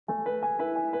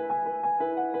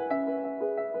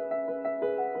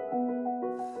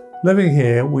Living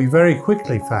here, we very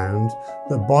quickly found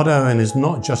that Bodowen is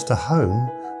not just a home,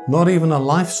 not even a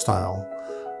lifestyle.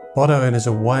 Bodowen is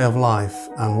a way of life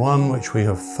and one which we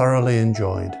have thoroughly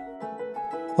enjoyed.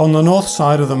 On the north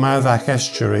side of the Mouthac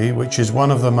estuary, which is one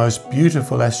of the most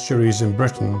beautiful estuaries in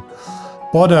Britain,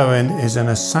 Bodowen is in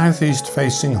a southeast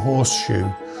facing horseshoe,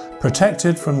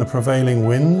 protected from the prevailing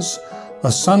winds,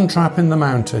 a sun trap in the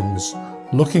mountains,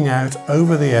 looking out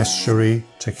over the estuary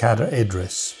to Cadair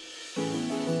Idris.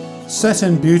 Set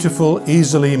in beautiful,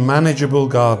 easily manageable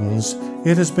gardens,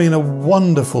 it has been a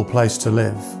wonderful place to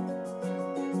live.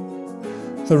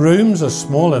 The rooms are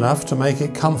small enough to make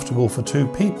it comfortable for 2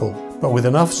 people, but with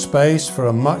enough space for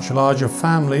a much larger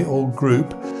family or group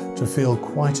to feel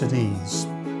quite at ease.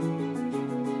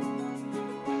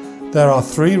 There are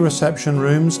 3 reception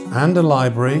rooms and a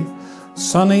library,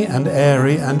 sunny and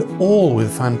airy and all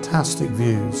with fantastic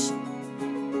views.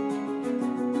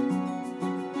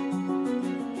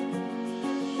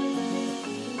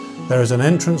 There is an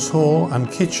entrance hall and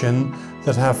kitchen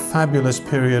that have fabulous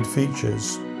period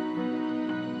features.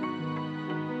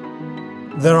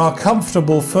 There are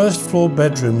comfortable first floor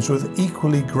bedrooms with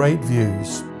equally great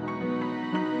views.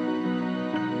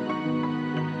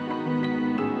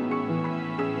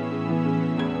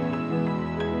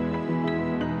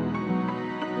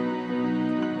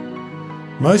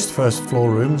 Most first floor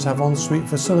rooms have ensuite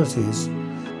facilities.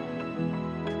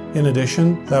 In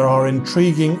addition, there are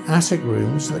intriguing attic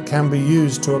rooms that can be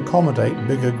used to accommodate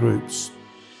bigger groups.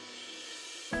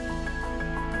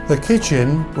 The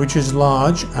kitchen, which is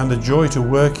large and a joy to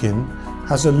work in,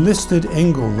 has a listed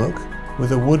ingle nook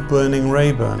with a wood-burning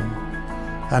Rayburn.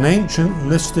 An ancient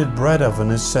listed bread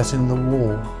oven is set in the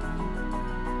wall.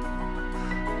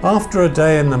 After a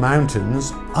day in the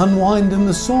mountains, unwind in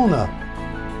the sauna.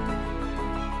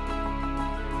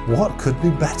 What could be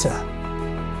better?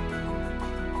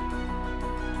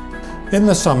 In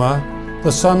the summer,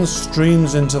 the sun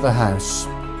streams into the house.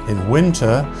 In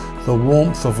winter, the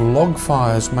warmth of log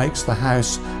fires makes the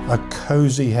house a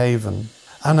cosy haven,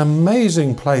 an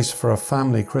amazing place for a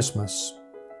family Christmas.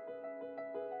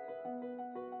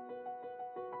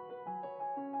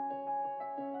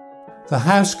 The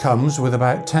house comes with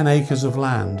about 10 acres of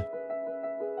land,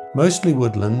 mostly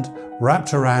woodland,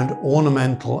 wrapped around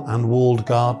ornamental and walled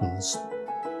gardens.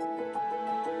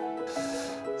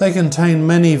 They contain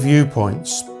many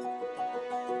viewpoints.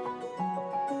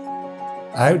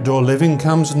 Outdoor living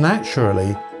comes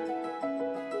naturally,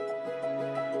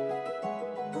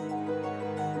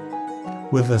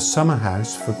 with a summer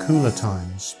house for cooler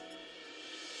times.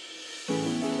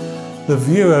 The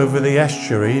view over the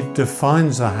estuary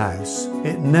defines the house.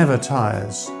 It never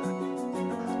tires.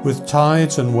 With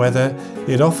tides and weather,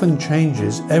 it often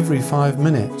changes every 5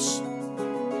 minutes.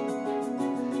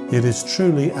 It is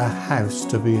truly a house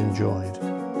to be enjoyed.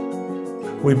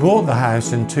 We bought the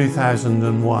house in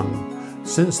 2001.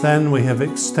 Since then, we have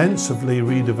extensively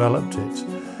redeveloped it.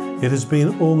 It has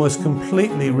been almost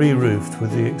completely re-roofed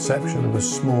with the exception of a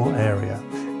small area.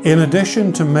 In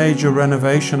addition to major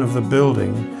renovation of the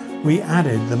building, we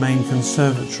added the main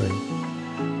conservatory.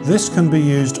 This can be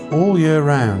used all year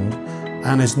round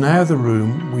and is now the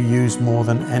room we use more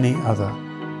than any other.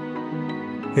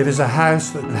 It is a house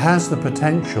that has the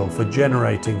potential for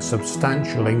generating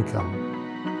substantial income.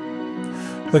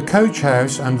 The coach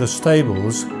house and the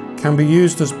stables can be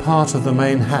used as part of the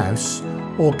main house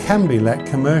or can be let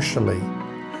commercially.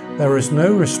 There is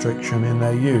no restriction in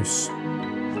their use.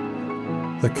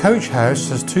 The coach house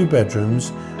has 2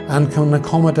 bedrooms and can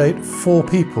accommodate 4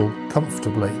 people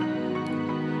comfortably.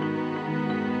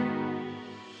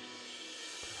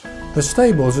 The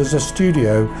stables is a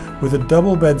studio with a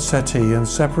double bed settee and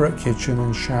separate kitchen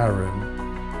and shower room.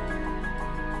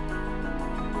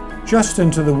 Just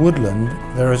into the woodland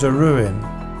there is a ruin.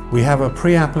 We have a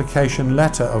pre-application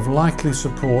letter of likely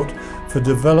support for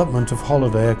development of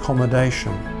holiday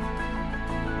accommodation.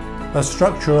 A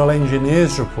structural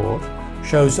engineer's report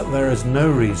shows that there is no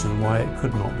reason why it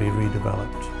could not be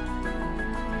redeveloped.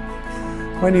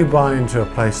 When you buy into a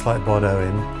place like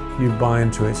Bodowen, you buy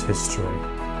into its history.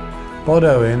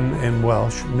 Bodowen in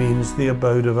Welsh means the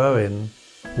abode of Owen.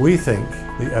 We think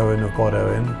the Owen of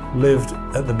Bodowen lived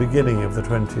at the beginning of the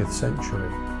 20th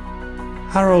century.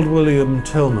 Harold William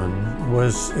Tillman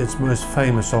was its most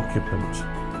famous occupant.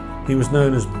 He was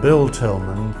known as Bill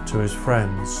Tillman to his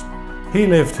friends. He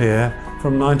lived here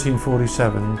from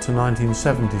 1947 to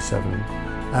 1977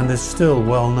 and is still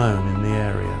well known in the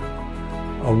area.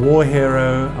 A war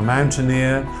hero, a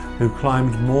mountaineer who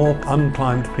climbed more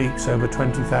unclimbed peaks over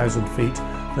 20,000 feet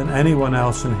than anyone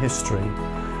else in history.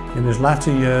 In his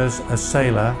latter years, a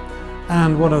sailor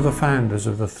and one of the founders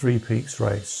of the Three Peaks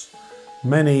race.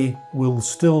 many will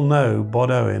still know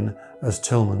Bodowen as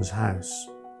Tillman's house.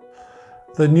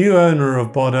 The new owner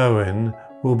of Bodowen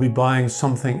will be buying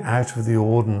something out of the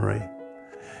ordinary.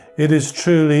 It is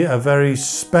truly a very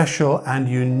special and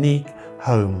unique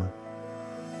home.